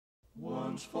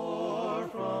Once far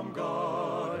from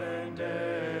God and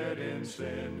dead in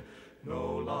sin,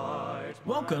 no light.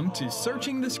 Welcome to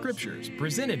Searching the Scriptures,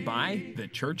 presented by The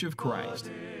Church of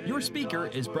Christ. Your speaker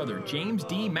is Brother James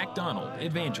D. MacDonald,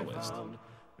 evangelist.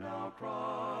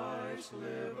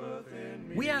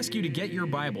 We ask you to get your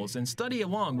Bibles and study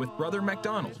along with Brother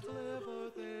MacDonald.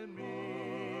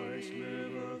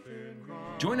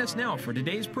 Join us now for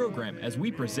today's program as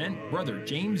we present Brother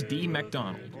James D.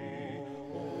 MacDonald.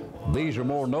 These are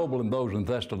more noble than those in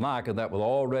Thessalonica, that with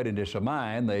all readiness of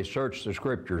mind they search the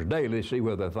Scriptures daily, see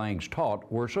whether things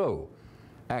taught were so.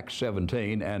 Acts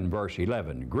 17 and verse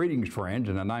 11. Greetings, friends,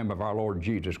 in the name of our Lord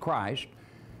Jesus Christ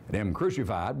and Him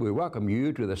crucified, we welcome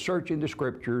you to the Searching the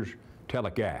Scriptures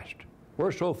telecast.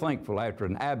 We're so thankful after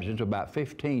an absence of about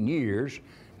 15 years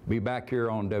to be back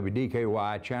here on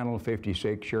WDKY Channel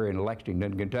 56 here in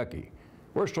Lexington, Kentucky.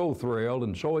 We're so thrilled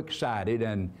and so excited,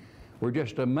 and we're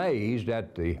just amazed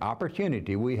at the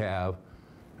opportunity we have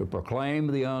to proclaim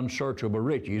the unsearchable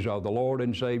riches of the Lord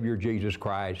and Savior Jesus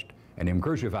Christ and Him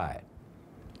crucified.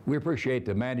 We appreciate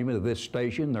the management of this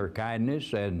station, their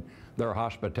kindness and their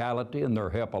hospitality and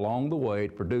their help along the way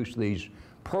to produce these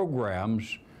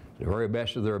programs to the very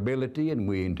best of their ability, and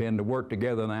we intend to work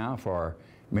together now for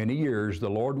many years, the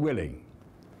Lord willing.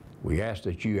 We ask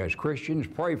that you as Christians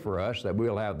pray for us that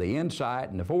we'll have the insight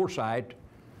and the foresight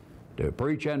to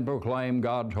preach and proclaim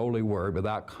God's holy word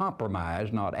without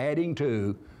compromise, not adding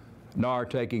to nor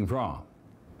taking from.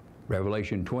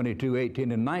 Revelation 22,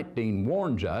 18, and 19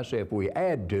 warns us if we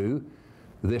add to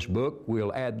this book,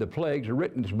 we'll add the plagues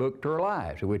written in this book to our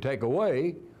lives. If we take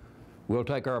away, we'll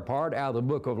take our part out of the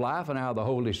book of life and out of the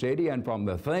holy city and from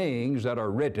the things that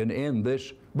are written in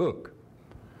this book.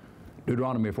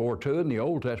 Deuteronomy 4:2 in the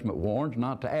Old Testament warns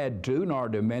not to add to nor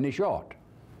diminish aught.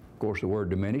 Of course, the word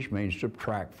diminish means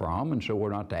subtract from, and so we're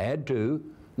not to add to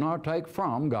nor take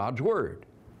from God's Word.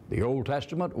 The Old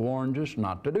Testament warns us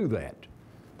not to do that.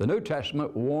 The New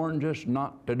Testament warns us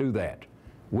not to do that.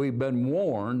 We've been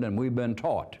warned and we've been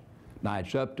taught. Now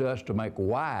it's up to us to make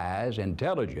wise,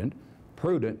 intelligent,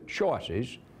 prudent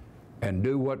choices and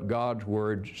do what God's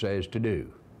Word says to do.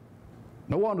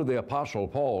 No wonder the Apostle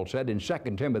Paul said in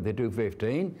 2 Timothy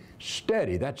 2:15,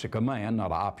 study, that's a command,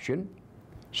 not an option.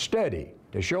 Study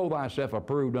to show thyself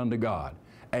approved unto God,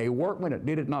 a workman that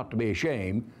needeth not to be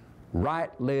ashamed,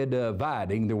 rightly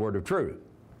dividing the word of truth.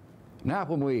 Now,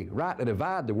 when we rightly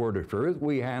divide the word of truth,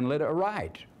 we handle it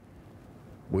aright.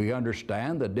 We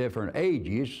understand the different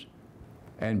ages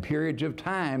and periods of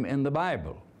time in the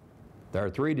Bible. There are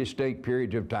three distinct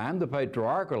periods of time: the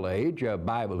patriarchal age of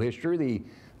Bible history, the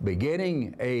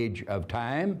beginning age of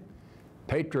time.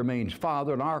 Patra means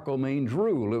father, and archal means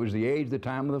rule. It was the age, the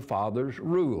time of the Father's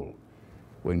rule,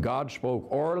 when God spoke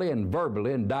orally and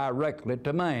verbally and directly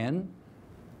to man.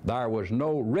 There was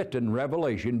no written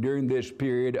revelation during this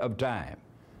period of time.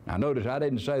 Now notice I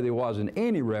didn't say there wasn't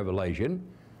any revelation.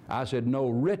 I said no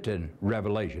written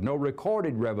revelation, no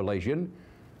recorded revelation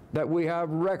that we have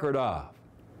record of.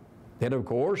 Then of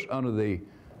course, under the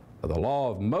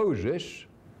law of Moses,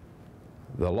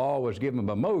 the law was given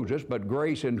by Moses, but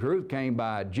grace and truth came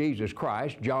by Jesus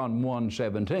Christ, John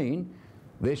 1:17.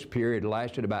 This period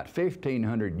lasted about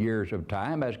 1,500 years of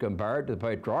time as compared to the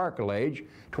patriarchal age,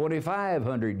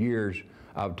 2,500 years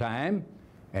of time.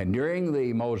 And during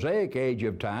the Mosaic age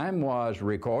of time was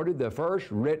recorded the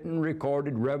first written,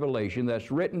 recorded revelation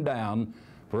that's written down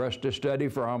for us to study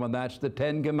from, and that's the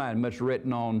Ten Commandments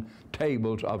written on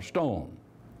tables of stone.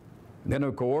 Then,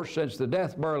 of course, since the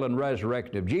death, burial, and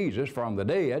resurrection of Jesus from the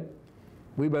dead,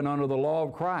 we've been under the law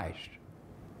of Christ.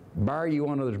 Bear you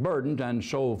one of his burdens and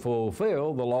so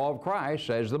fulfill the law of Christ,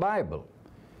 says the Bible.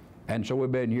 And so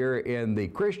we've been here in the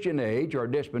Christian age, or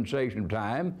dispensation of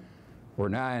time. We're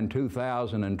now in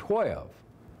 2012.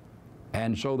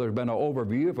 And so there's been an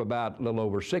overview of about a little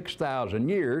over 6,000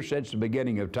 years since the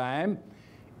beginning of time.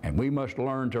 And we must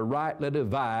learn to rightly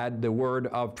divide the word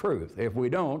of truth. If we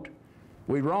don't,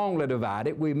 we wrongly divide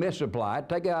it, we misapply it,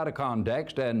 take it out of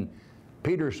context, and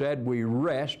Peter said we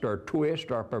wrest or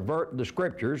twist or pervert the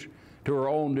Scriptures to our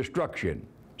own destruction.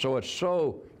 So it's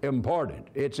so important,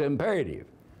 it's imperative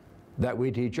that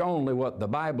we teach only what the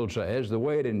Bible says, the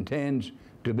way it intends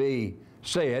to be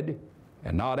said,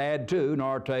 and not add to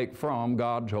nor take from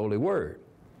God's holy word.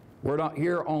 We're not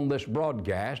here on this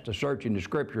broadcast, a Searching the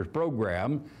Scriptures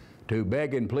program, to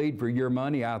beg and plead for your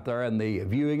money out there in the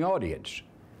viewing audience.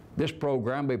 This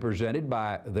program will be presented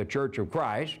by the Church of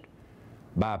Christ,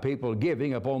 by people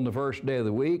giving upon the first day of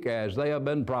the week as they have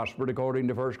been prospered, according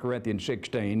to 1 Corinthians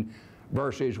 16,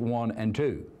 verses 1 and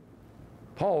 2.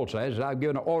 Paul says, I've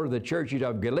given an order to the churches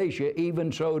of Galatia, even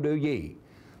so do ye,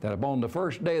 that upon the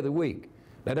first day of the week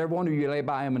Let every one of you lay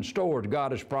by him in stores.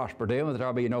 God has prospered him, that there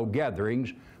will be no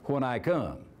gatherings when I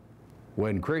come.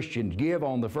 When Christians give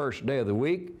on the first day of the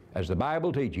week, as the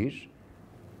Bible teaches,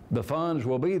 the funds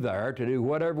will be there to do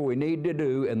whatever we need to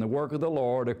do in the work of the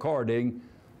Lord according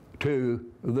to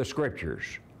the Scriptures.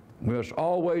 We must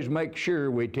always make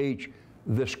sure we teach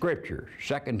the Scriptures.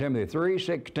 2 Timothy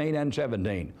 3:16 and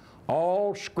 17.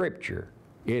 All Scripture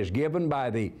is given by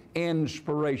the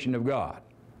inspiration of God.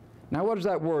 Now, what does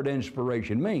that word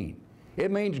inspiration mean?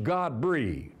 It means God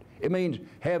breathed. It means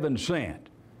heaven sent.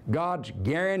 God's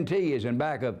guarantee is in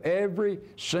back of every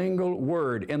single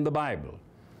word in the Bible.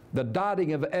 The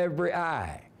dotting of every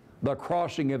I, the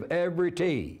crossing of every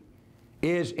T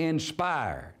is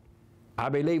inspired. I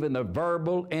believe in the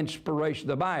verbal inspiration of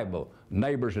the Bible.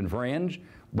 Neighbors and friends,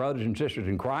 brothers and sisters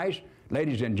in Christ,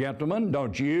 ladies and gentlemen,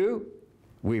 don't you?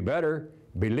 We better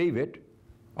believe it,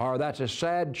 or that's a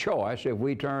sad choice if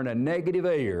we turn a negative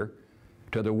ear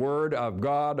to the Word of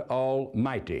God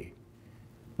Almighty.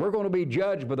 We're going to be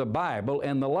judged by the Bible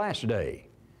in the last day.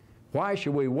 Why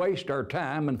should we waste our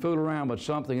time and fool around with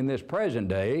something in this present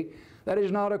day that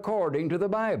is not according to the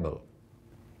Bible?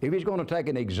 If he's going to take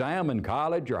an exam in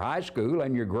college or high school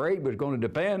and your grade was going to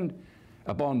depend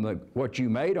upon what you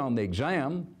made on the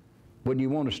exam, wouldn't you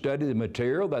want to study the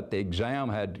material that the exam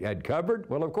had covered?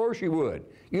 Well, of course you would.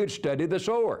 You'd study the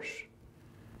source.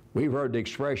 We've heard the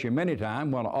expression many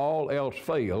times, when all else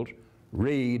fails,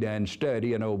 read and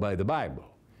study and obey the Bible.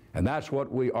 And that's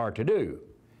what we are to do.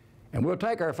 And we'll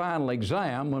take our final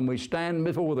exam when we stand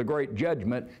before the great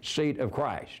judgment seat of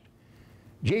Christ.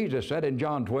 Jesus said in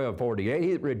John 12:48,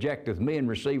 he that rejecteth me and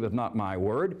receiveth not my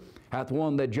word hath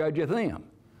one that judgeth him.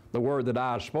 The word that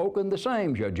I have spoken, the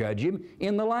same shall judge him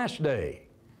in the last day.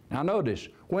 Now notice,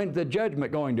 when's the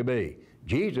judgment going to be?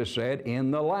 Jesus said,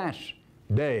 in the last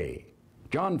day.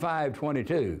 John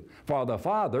 5:22, for the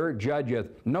Father judgeth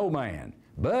no man,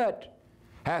 but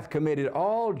hath committed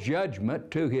all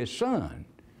judgment to his Son.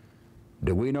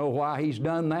 Do we know why he's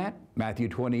done that? Matthew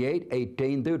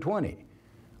 28:18 through 20.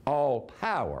 All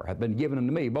power hath been given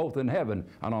unto me, both in heaven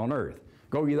and on earth.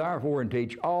 Go ye therefore and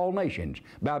teach all nations,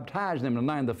 baptize them in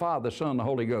the name of the Father, the Son, and the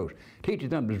Holy Ghost, teaching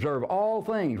them to observe all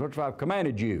things which I have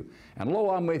commanded you. And lo,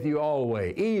 I'm with you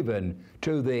always, even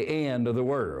to the end of the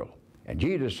world. And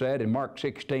Jesus said in Mark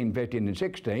 16:15 and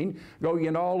 16, go ye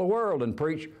into all the world and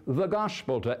preach the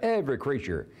gospel to every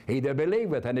creature. He that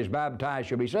believeth and is baptized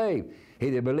shall be saved. He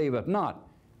that believeth not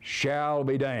shall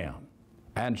be damned.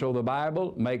 And so the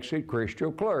Bible makes it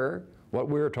crystal clear what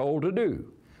we're told to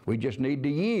do. We just need to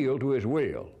yield to His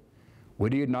will. We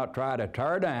need not try to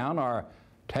tear down or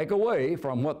take away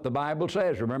from what the Bible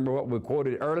says. Remember what we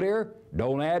quoted earlier?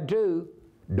 Don't add to,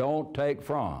 don't take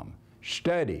from.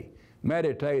 Study,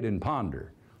 meditate, and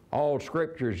ponder. All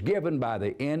Scripture is given by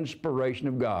the inspiration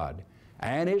of God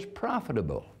and is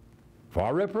profitable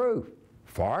for reproof,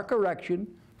 for correction,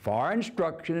 for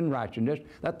instruction in righteousness,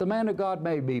 that the man of God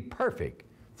may be perfect,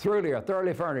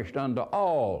 thoroughly furnished unto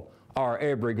all our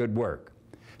every good work.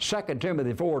 2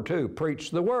 Timothy 4:2, preach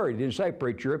the Word. He didn't say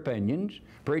preach your opinions,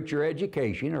 preach your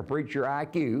education, or preach your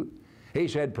IQ. He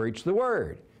said preach the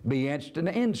Word. Be instant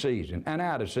in season and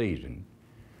out of season.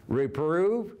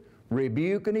 Reprove,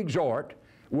 rebuke, and exhort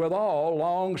with all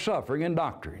long suffering and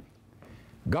doctrine.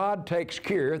 God takes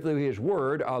care through His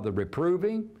Word of the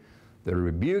reproving, the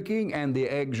rebuking, and the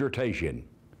exhortation.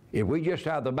 If we just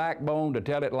have the backbone to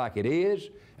tell it like it is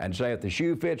and say if the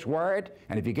shoe fits, wear it,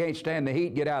 and if you can't stand the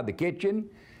heat, get out of the kitchen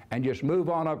and just move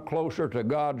on up closer to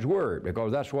God's Word, because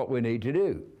that's what we need to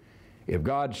do. If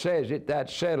God says it, that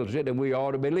settles it, and we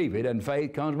ought to believe it, and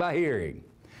faith comes by hearing,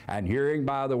 and hearing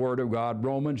by the Word of God,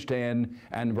 Romans 10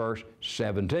 and verse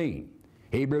 17.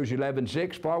 Hebrews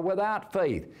 11:6, for without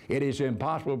faith it is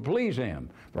impossible to please Him.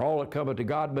 For all that cometh to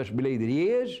God must believe that He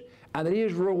is, and that He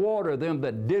is a rewarder of them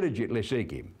that diligently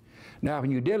seek Him. Now,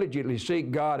 when you diligently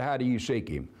seek God, how do you seek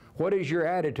Him? What is your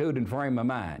attitude and frame of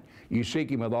mind? You seek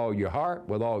Him with all your heart,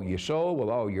 with all your soul, with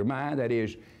all your mind. That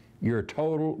is your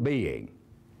total being.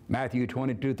 Matthew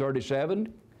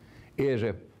 22:37 is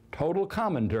a total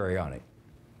commentary on it.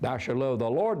 Thou shalt love the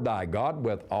Lord thy God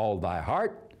with all thy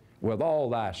heart, with all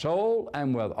thy soul,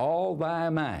 and with all thy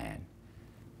mind.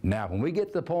 Now, when we get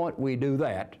to the point we do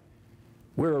that,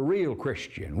 we're a real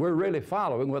Christian. We're really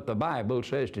following what the Bible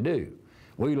says to do.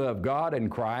 We love God and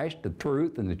Christ, the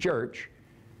truth, and the church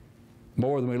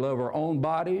more than we love our own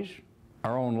bodies,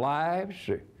 our own lives,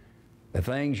 the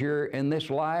things here in this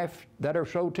life that are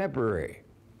so temporary.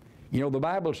 You know, the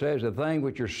Bible says the things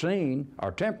which are seen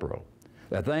are temporal.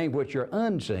 The things which are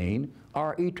unseen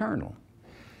are eternal.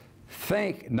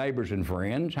 Think, neighbors and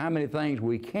friends, how many things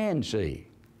we can see.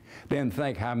 Then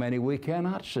think how many we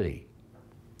cannot see.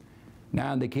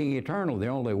 Now in the King eternal, the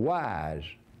only wise,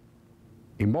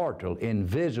 immortal,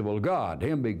 invisible God, to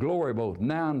Him be glory both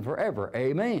now and forever.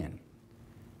 Amen.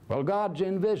 Well, God's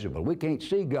invisible. We can't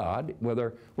see God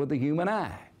with the human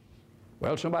eye.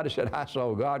 Well, somebody said, I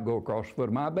saw God go across the foot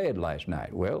of my bed last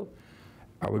night. Well,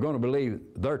 are we going to believe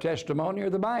their testimony or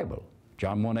the Bible?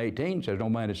 John 1:18 says, no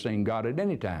man has seen God at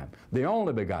any time. The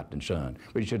only begotten Son,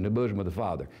 which is in the bosom of the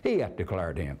Father. He hath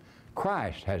declared Him.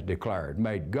 Christ has declared,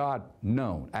 made God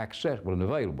known, accessible and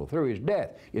available through His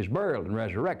death, His burial and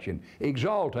resurrection,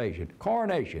 exaltation,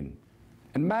 coronation,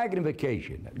 and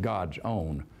magnification at God's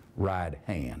own right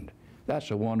hand.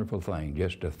 That's a wonderful thing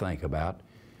just to think about.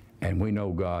 And we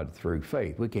know God through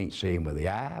faith. We can't see Him with the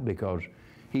eye because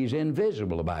He's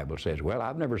invisible, the Bible says. Well,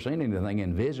 I've never seen anything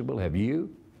invisible. Have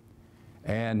you?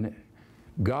 And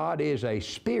God is a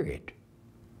spirit.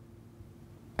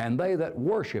 And they that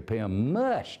worship Him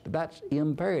must, that's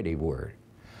imperative word,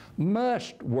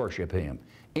 must worship Him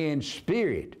in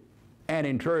spirit and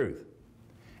in truth.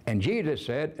 And Jesus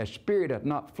said, a spirit hath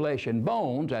not flesh and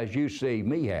bones as you see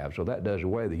me have. So that does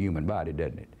away with the human body,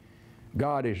 doesn't it?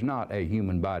 God is not a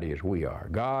human body as we are.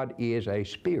 God is a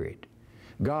spirit.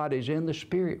 God is in the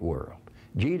spirit world.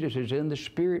 Jesus is in the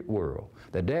spirit world.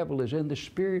 The devil is in the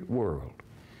spirit world.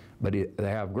 But they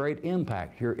have great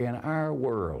impact here in our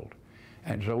world.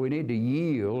 And so we need to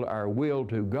yield our will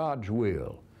to God's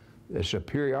will. The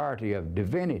superiority of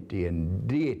divinity and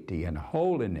deity and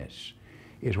holiness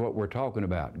is what we're talking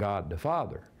about. God the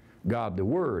Father, God the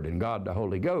Word, and God the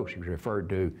Holy Ghost is referred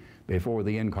to before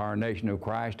the incarnation of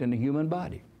Christ in the human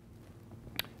body.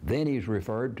 Then He's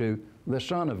referred to the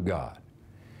Son of God.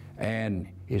 And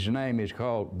His name is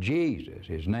called Jesus.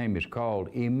 His name is called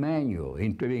Emmanuel.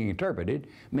 Being interpreted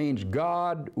means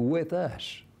God with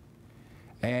us.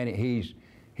 And He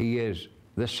is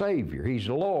the Savior. He's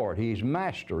Lord. He's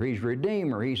Master. He's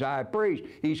Redeemer. He's High Priest.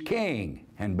 He's King.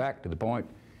 And back to the point,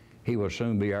 He will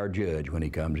soon be our judge when He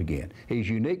comes again. He's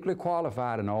uniquely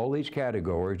qualified in all these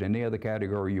categories. Any other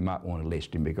category you might want to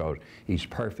list Him because He's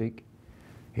perfect.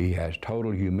 He has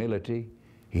total humility.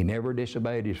 He never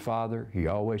disobeyed His Father. He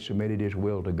always submitted His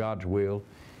will to God's will.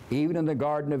 Even in the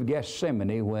Garden of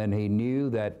Gethsemane, when He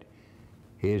knew that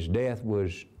His death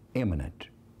was imminent,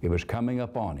 it was coming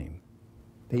upon Him,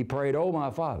 He prayed, "Oh,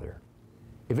 my Father,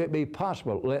 if it be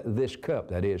possible, let this cup,"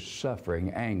 that is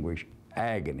suffering, anguish,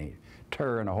 agony,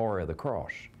 terror, and horror of the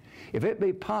cross, "if it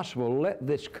be possible, let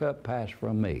this cup pass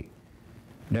from me.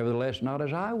 Nevertheless, not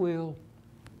as I will,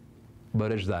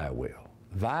 but as Thy will.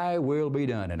 Thy will be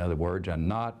done," in other words, and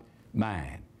not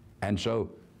mine. And so,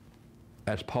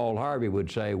 as Paul Harvey would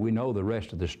say, we know the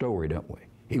rest of the story, don't we?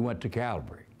 He went to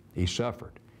Calvary. He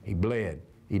suffered. He bled.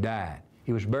 He died.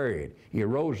 He was buried. He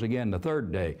arose again the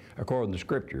third day, according to the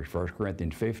Scriptures. 1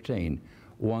 Corinthians 15,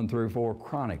 1 through 4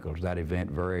 chronicles that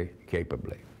event very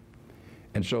capably.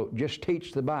 And so just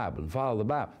teach the Bible and follow the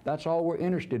Bible. That's all we're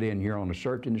interested in here on the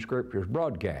Searching the Scriptures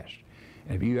broadcast.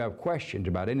 And if you have questions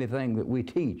about anything that we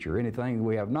teach or anything that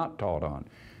we have not taught on,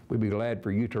 we'd be glad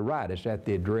for you to write us at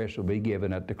the address will be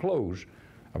given at the close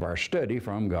of our study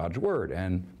from God's Word.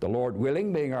 And the Lord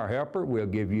willing, being our helper, we'll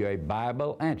give you a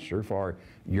Bible answer for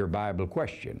your Bible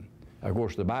question. Of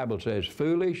course, the Bible says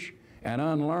foolish and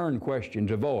unlearned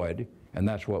questions avoid, and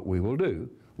that's what we will do.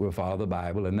 We'll follow the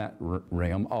Bible in that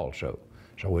realm also.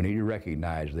 So we need to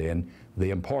recognize then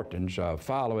the importance of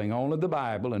following only the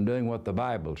Bible and doing what the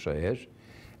Bible says.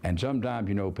 And sometimes,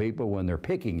 you know, people, when they're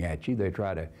picking at you, they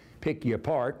try to pick you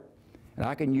apart. And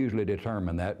I can usually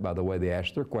determine that by the way they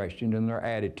ask their questions and their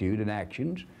attitude and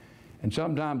actions. And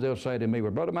sometimes they'll say to me,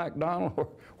 "Well, Brother MacDonald,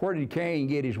 where did Cain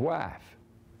get his wife?"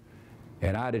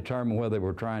 And I determine whether they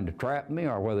were trying to trap me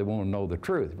or whether they want to know the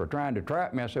truth. If they're trying to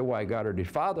trap me, I say, "Well, he got her at his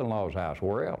father-in-law's house.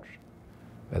 Where else?"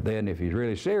 But then if he's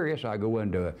really serious, I go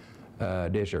into a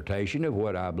dissertation of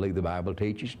what I believe the Bible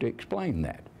teaches to explain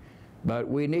that. But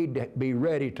we need to be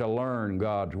ready to learn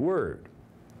God's Word.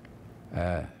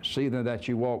 See then that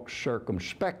you walk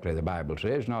circumspectly, the Bible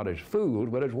says, not as fools,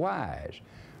 but as wise,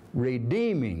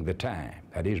 redeeming the time.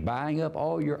 That is, buying up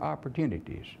all your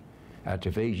opportunities. That's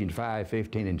Ephesians 5,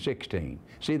 15, and 16.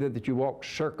 See that you walk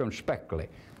circumspectly,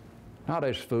 not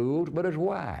as fools, but as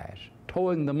wise,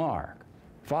 towing the mark,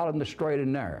 following the straight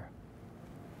and narrow,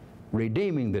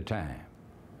 redeeming the time.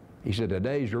 He said the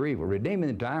days are evil. Redeeming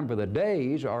the time, for the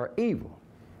days are evil.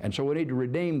 And so we need to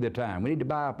redeem the time. We need to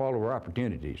buy up all of our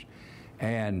opportunities,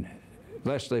 and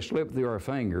lest they slip through our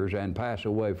fingers and pass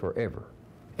away forever.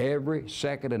 Every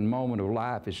second and moment of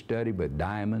life is studied with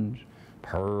diamonds,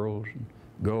 pearls,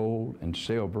 gold, and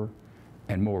silver,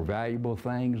 and more valuable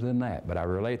things than that. But I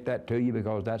relate that to you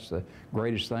because that's the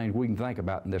greatest thing we can think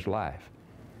about in this life.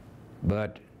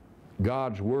 But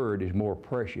God's Word is more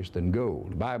precious than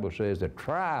gold. The Bible says the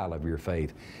trial of your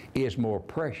faith is more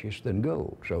precious than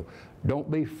gold. So don't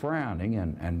be frowning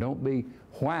and don't be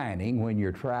whining when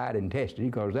you're tried and tested,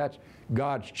 because that's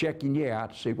God's checking you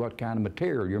out to see what kind of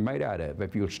material you're made out of.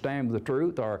 If you'll stand with the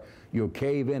truth, or you'll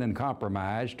cave in and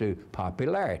compromise to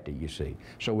popularity, you see.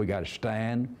 So we got to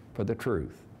stand for the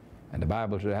truth. And the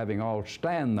Bible says, having all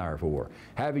stand therefore,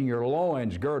 having your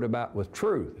loins girt about with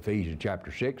truth, Ephesians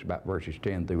chapter 6, about verses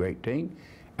 10 through 18.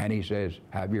 And he says,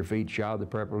 have your feet shod the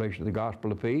preparation of the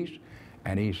gospel of peace.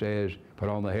 And he says, put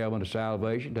on the helmet of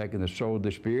salvation, taking the sword of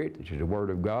the Spirit, which is the Word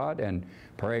of God, and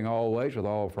praying always with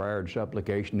all prayer and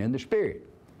supplication in the Spirit.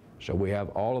 So we have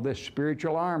all of this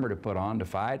spiritual armor to put on to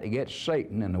fight against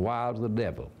Satan and the wiles of the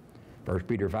devil. 1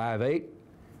 Peter 5:8,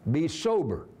 be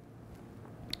sober,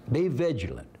 be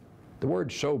vigilant. The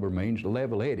word sober means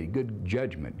level-headed, good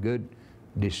judgment, good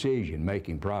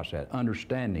decision-making process,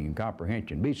 understanding and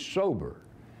comprehension. Be sober.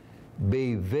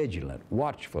 Be vigilant,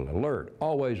 watchful, alert,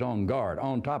 always on guard,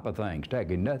 on top of things,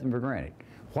 taking nothing for granted.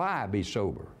 Why be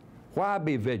sober? Why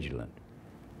be vigilant?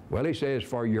 Well, he says,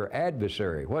 for your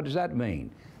adversary. What does that mean?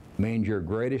 It means your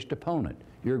greatest opponent,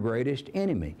 your greatest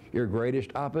enemy, your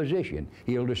greatest opposition.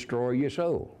 He'll destroy your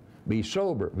soul. Be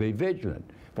sober, be vigilant,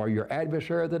 for your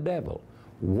adversary the devil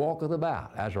walketh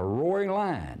about as a roaring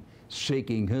lion,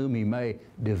 seeking whom he may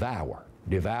devour.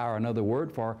 Devour, another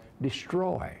word for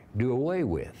destroy, do away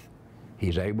with.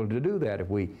 He's able to do that if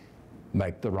we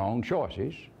make the wrong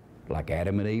choices, like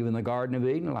Adam and Eve in the Garden of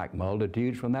Eden, like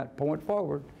multitudes from that point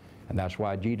forward. And that's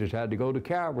why Jesus had to go to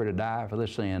Calvary to die for the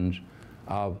sins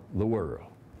of the world.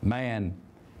 Man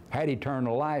had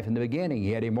eternal life in the beginning.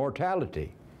 He had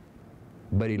immortality.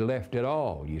 But he left it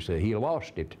all, you see. He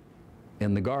lost it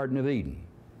in the Garden of Eden.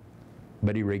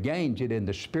 But he regains it in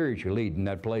the spiritual Eden,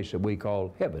 that place that we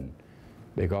call heaven,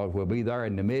 because we'll be there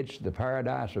in the midst of the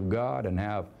paradise of God and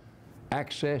have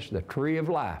access to the tree of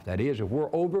life. That is, if we're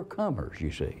overcomers,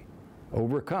 you see.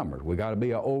 Overcomers. We got to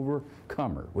be an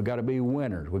overcomer. We got to be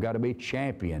winners. We got to be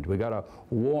champions. We got to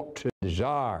want to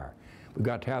desire. We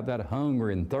got to have that hunger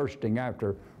and thirsting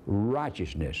after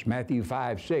righteousness. Matthew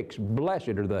 5:6, blessed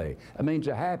are they. That means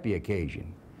a happy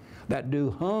occasion. That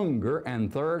do hunger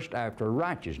and thirst after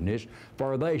righteousness,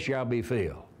 for they shall be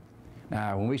filled.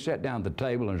 Now, when we sit down at the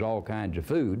table and there's all kinds of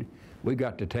food, we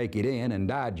got to take it in and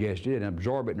digest it and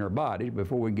absorb it in our bodies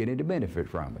before we get any benefit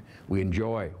from it. We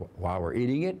enjoy while we're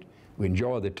eating it, we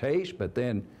enjoy the taste, but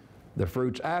then the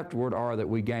fruits afterward are that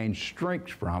we gain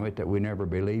strength from it that we never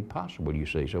believed possible, you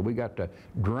see. So we got to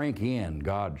drink in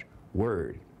God's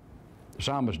Word. The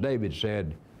psalmist David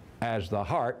said, as the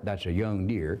hart, that's a young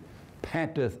deer,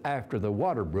 panteth after the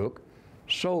water brook,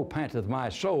 so panteth my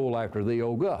soul after thee,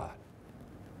 O God.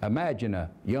 Imagine a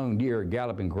young deer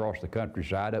galloping across the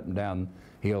countryside, up and down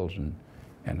hills and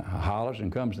hollows,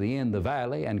 and comes to the end of the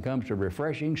valley and comes to a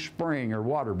refreshing spring or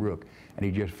water brook, and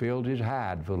he just fills his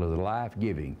hide full of the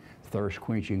life-giving,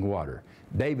 thirst-quenching water.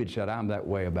 David said, I'm that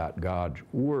way about God's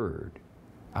Word.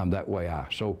 I'm that way. I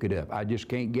soak it up. I just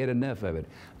can't get enough of it.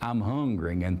 I'm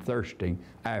hungering and thirsting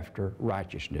after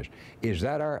righteousness. Is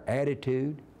that our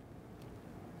attitude?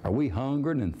 Are we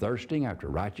hungering and thirsting after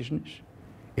righteousness?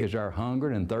 Is our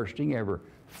hungering and thirsting ever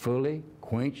fully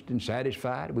quenched and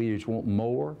satisfied? We just want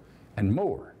more and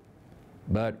more.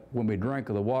 But when we drink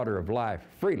of the water of life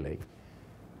freely,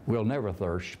 we'll never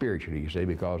thirst spiritually, you see,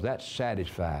 because that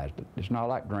satisfies. It's not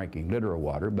like drinking literal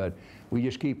water, but we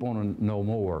just keep wanting to know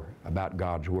more about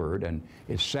God's Word, and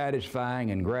it's satisfying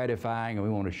and gratifying, and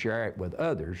we want to share it with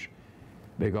others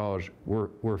because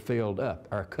we're filled up.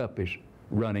 Our cup is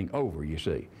running over, you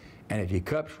see. And if your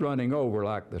cup's running over,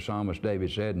 like the psalmist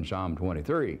David said in Psalm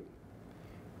 23,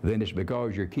 then it's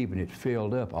because you're keeping it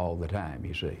filled up all the time,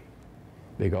 you see.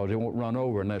 Because it won't run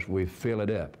over unless we fill it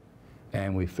up.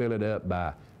 And we fill it up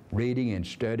by reading and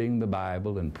studying the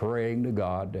Bible and praying to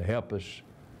God to help us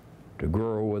to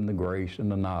grow in the grace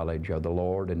and the knowledge of the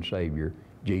Lord and Savior,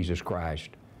 Jesus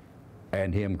Christ,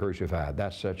 and Him crucified.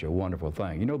 That's such a wonderful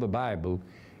thing. You know, the Bible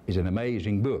is an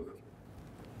amazing book.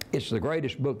 It's the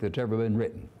greatest book that's ever been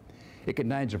written. It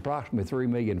contains approximately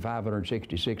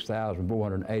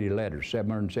 3,566,480 letters,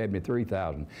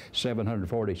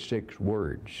 773,746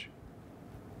 words,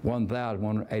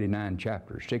 1,189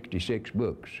 chapters, 66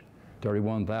 books,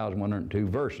 31,102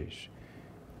 verses,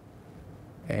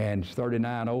 and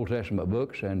 39 Old Testament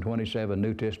books and 27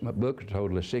 New Testament books, a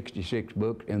total of 66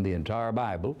 books in the entire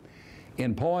Bible.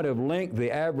 In point of length, the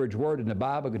average word in the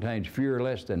Bible contains fewer or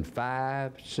less than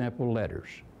 5 simple letters.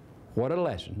 What a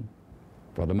lesson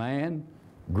for the man,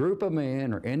 group of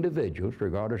men, or individuals,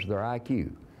 regardless of their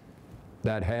IQ,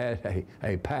 that had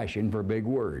a passion for big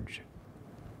words.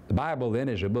 The Bible then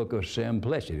is a book of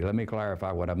simplicity. Let me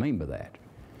clarify what I mean by that.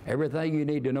 Everything you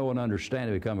need to know and understand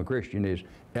to become a Christian is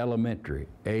elementary,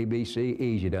 ABC,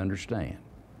 easy to understand.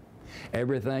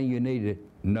 Everything you need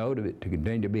to know to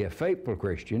continue to be a faithful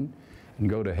Christian and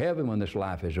go to heaven when this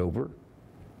life is over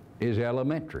is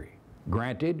elementary.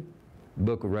 Granted,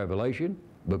 book of Revelation,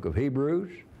 book of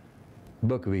Hebrews,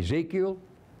 book of Ezekiel,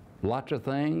 lots of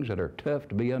things that are tough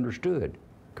to be understood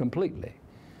completely.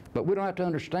 But we don't have to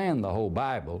understand the whole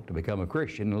Bible to become a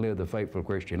Christian and live the faithful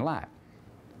Christian life.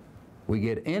 We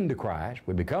get into Christ,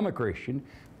 we become a Christian,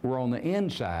 we're on the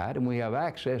inside, and we have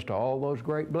access to all those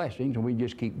great blessings, and we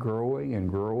just keep growing and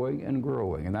growing and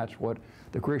growing. And that's what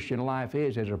the Christian life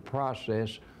is a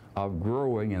process of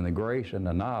growing in the grace and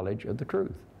the knowledge of the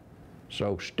truth.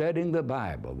 So studying the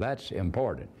Bible, that's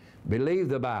important. Believe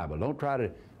the Bible. Don't try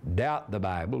to doubt the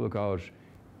Bible, because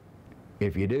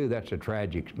if you do, that's a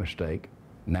tragic mistake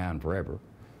now and forever.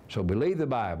 So believe the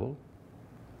Bible,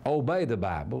 obey the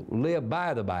Bible, live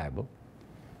by the Bible,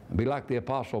 and be like the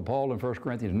Apostle Paul in 1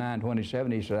 Corinthians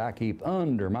 9:27. He said, I keep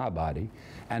under my body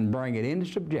and bring it into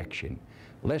subjection,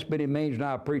 lest by any means when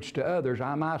I preach to others,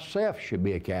 I myself should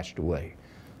be a castaway.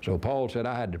 So Paul said,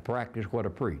 I had to practice what I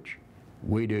preach.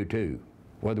 We do too.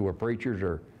 Whether we're preachers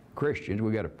or Christians,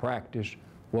 we got to practice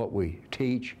what we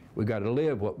teach. We got to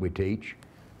live what we teach.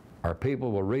 Our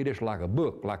people will read us like a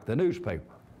book, like the newspaper.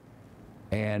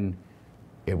 And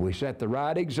if we set the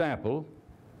right example,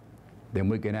 then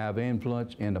we can have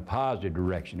influence in the positive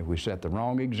direction. If we set the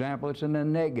wrong example, it's in the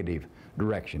negative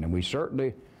direction. And we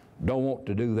certainly don't want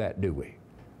to do that, do we?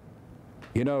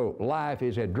 You know, life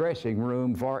is a dressing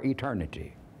room for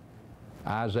eternity.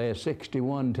 Isaiah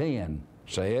 61:10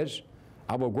 says,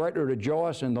 I will greatly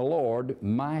rejoice in the Lord,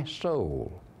 my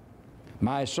soul.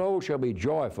 My soul shall be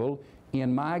joyful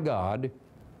in my God,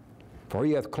 for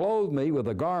he hath clothed me with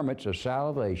the garments of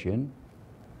salvation.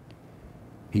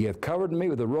 He hath covered me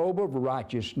with the robe of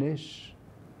righteousness,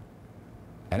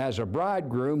 and as a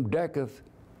bridegroom decketh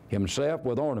himself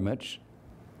with ornaments,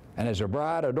 and as a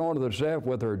bride adorneth herself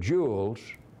with her jewels.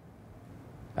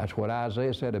 That's what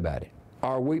Isaiah said about it.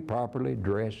 Are we properly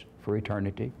dressed for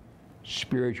eternity?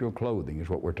 Spiritual clothing is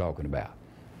what we're talking about.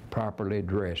 Properly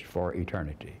dressed for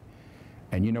eternity.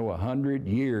 And you know, 100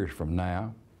 years from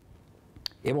now,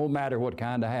 it won't matter what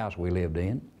kind of house we lived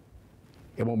in.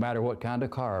 It won't matter what kind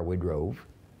of car we drove.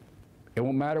 It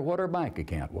won't matter what our bank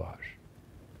account was.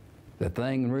 The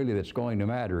thing really that's going to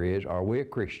matter is, are we a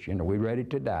Christian? Are we ready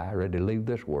to die, ready to leave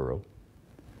this world?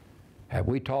 Have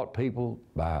we taught people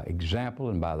by example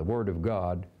and by the Word of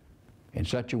God in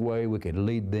such a way we could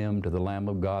lead them to the Lamb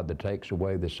of God that takes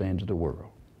away the sins of the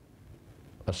world?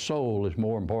 A soul is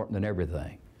more important than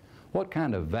everything. What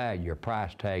kind of value or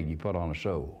price tag do you put on a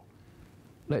soul?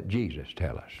 Let Jesus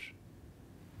tell us.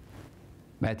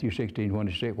 Matthew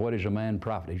 16:26, what is a man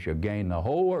profit? He shall gain the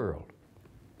whole world,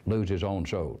 lose his own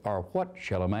soul. Or what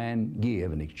shall a man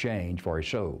give in exchange for his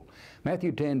soul?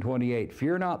 Matthew 10:28,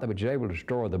 fear not that which is able to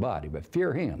destroy the body, but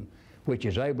fear him which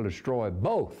is able to destroy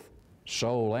both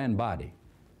soul and body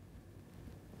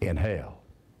in hell.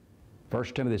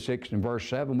 1 Timothy 6 and verse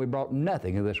 7, we brought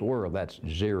nothing of this world. That's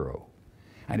zero.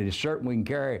 And it is certain we can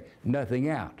carry nothing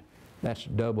out. That's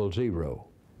double zero.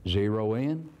 Zero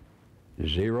in,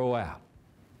 zero out.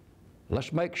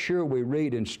 Let's make sure we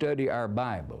read and study our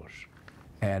Bibles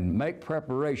and make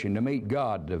preparation to meet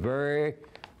God the very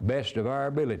best of our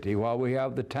ability while we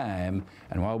have the time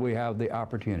and while we have the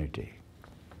opportunity.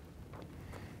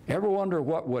 Ever wonder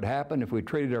what would happen if we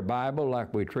treated our Bible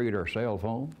like we treat our cell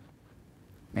phone?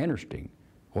 Interesting.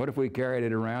 What if we carried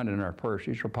it around in our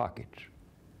purses or pockets?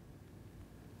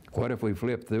 What if we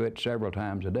flipped through it several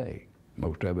times a day?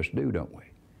 Most of us do, don't we?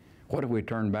 What if we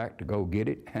turned back to go get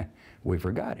it? We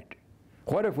forgot it.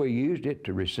 What if we used it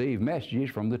to receive messages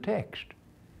from the text?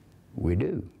 We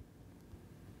do.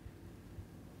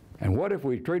 And what if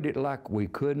we treated it like we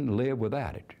couldn't live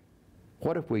without it?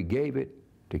 What if we gave it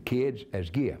to kids as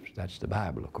gifts? That's the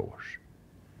Bible, of course.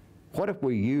 What if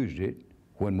we used it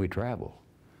when we travel?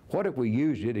 What if we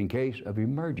used it in case of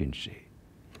emergency?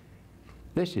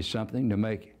 This is something to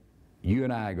make you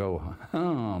and I go,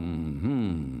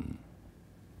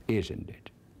 isn't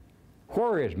it?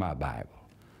 Where is my Bible?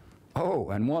 Oh,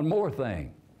 and one more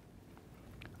thing.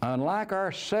 Unlike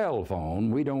our cell phone,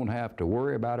 we don't have to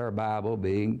worry about our Bible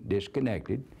being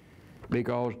disconnected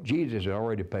because Jesus has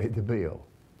already paid the bill.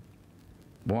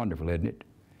 Wonderful, isn't it?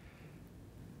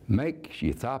 Makes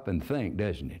you stop and think,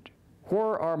 doesn't it?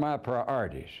 Where are my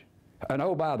priorities? And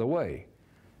oh, by the way,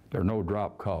 there are no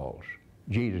drop calls.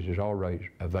 Jesus is always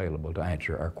available to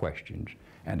answer our questions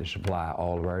and to supply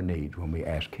all of our needs when we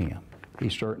ask Him. He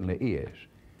certainly is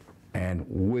and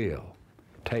will.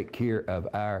 take care of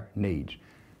our needs.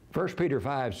 1 Peter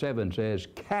 5:7 says,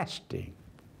 casting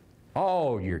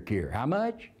all your care. How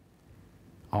much?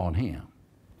 On Him,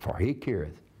 for He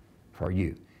careth for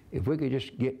you. If we could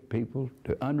just get people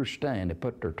to understand and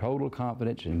put their total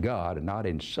confidence in God and not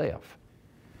in self,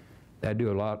 that'd do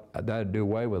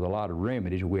away with a lot of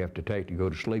remedies we have to take to go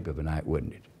to sleep of a night,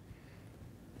 wouldn't it?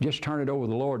 Just turn it over to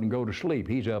the Lord and go to sleep.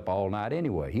 He's up all night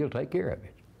anyway. He'll take care of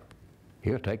it.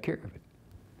 He'll take care of it.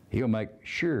 He'll make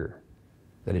sure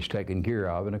that it's taken care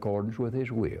of in accordance with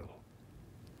His will.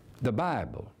 The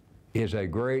Bible is a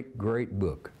great, great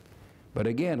book. But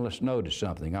again, let's notice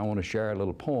something. I want to share a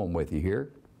little poem with you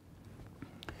here.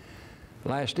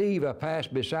 Last eve I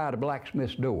passed beside a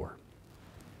blacksmith's door,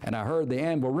 and I heard the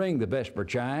anvil ring the vesper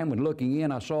chime, when looking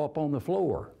in I saw upon the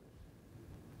floor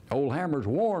old hammers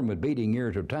worn with beating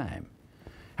years of time.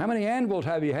 How many anvils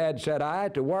have you had, said I,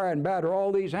 to wire and batter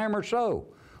all these hammers so?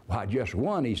 Why, just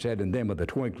one, he said, and then with a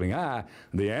twinkling eye,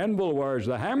 the anvil wears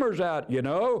the hammers out, you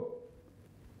know.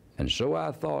 And so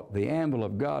I thought, the anvil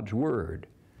of God's Word,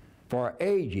 for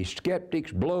ages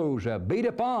skeptics' blows have beat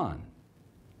upon.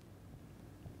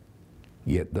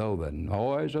 Yet though the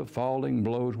noise of falling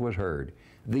blows was heard,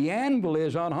 the anvil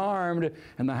is unharmed,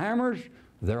 and the hammers,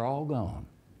 they're all gone.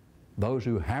 Those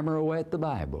who hammer away at the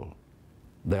Bible,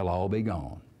 they'll all be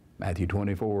gone. Matthew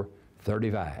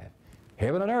 24:35.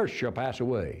 Heaven and earth shall pass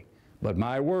away, but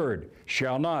my word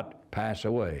shall not pass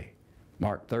away.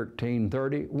 Mark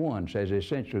 13:31 says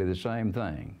essentially the same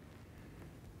thing.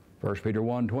 1 Peter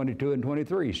 1:22 and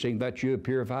 23, seeing that you have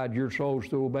purified your souls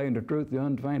through obeying the truth, the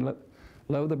unfeigned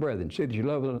love of the brethren. See that you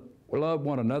love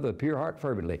one another with pure heart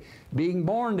fervently. Being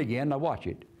born again, now watch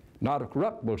it, not of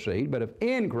corruptible seed, but of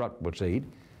incorruptible seed,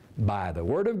 by the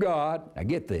word of God, now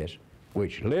get this,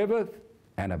 which liveth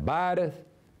and abideth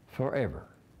forever.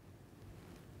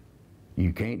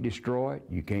 You can't destroy it.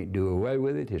 You can't do away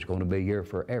with it. It's going to be here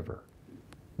forever.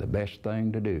 The best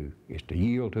thing to do is to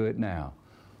yield to it now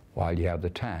while you have the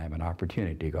time and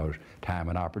opportunity, because time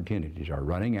and opportunities are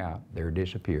running out, they're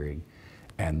disappearing,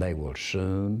 and they will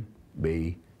soon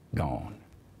be gone.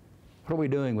 What are we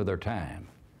doing with our time?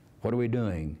 What are we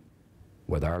doing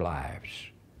with our lives?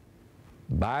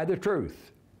 Buy the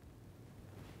truth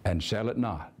and sell it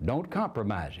not. Don't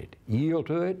compromise it. Yield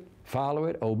to it, follow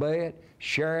it, obey it,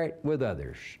 share it with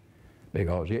others,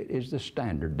 because it is the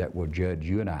standard that will judge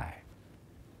you and I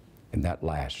in that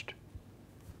last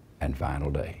and final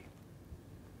day.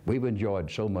 We've enjoyed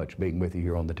so much being with you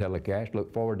here on the telecast.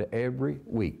 Look forward to every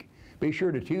week. Be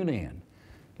sure to tune in.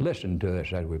 Listen to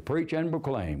us as we preach and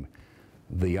proclaim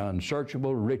the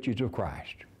unsearchable riches of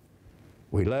Christ.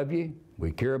 We love you.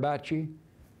 We care about you.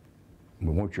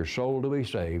 We want your soul to be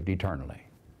saved eternally.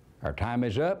 Our time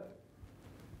is up.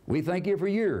 We thank you for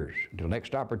yours. Until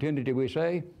next opportunity, we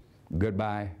say,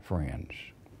 goodbye, friends.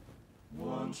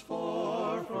 Once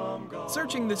far from God.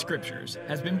 Searching the Scriptures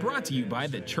has been brought to you by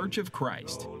the Church of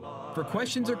Christ. For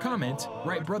questions or comments,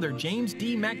 write Brother James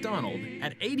D. MacDonald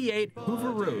at 88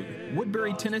 Hoover Road,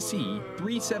 Woodbury, Tennessee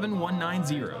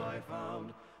 37190.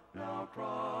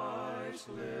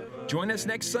 Join us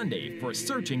next Sunday for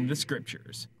Searching the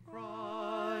Scriptures.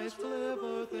 Christ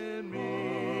liveth in me.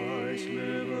 Christ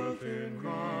liveth in me.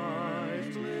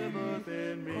 Christ liveth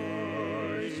in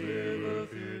me.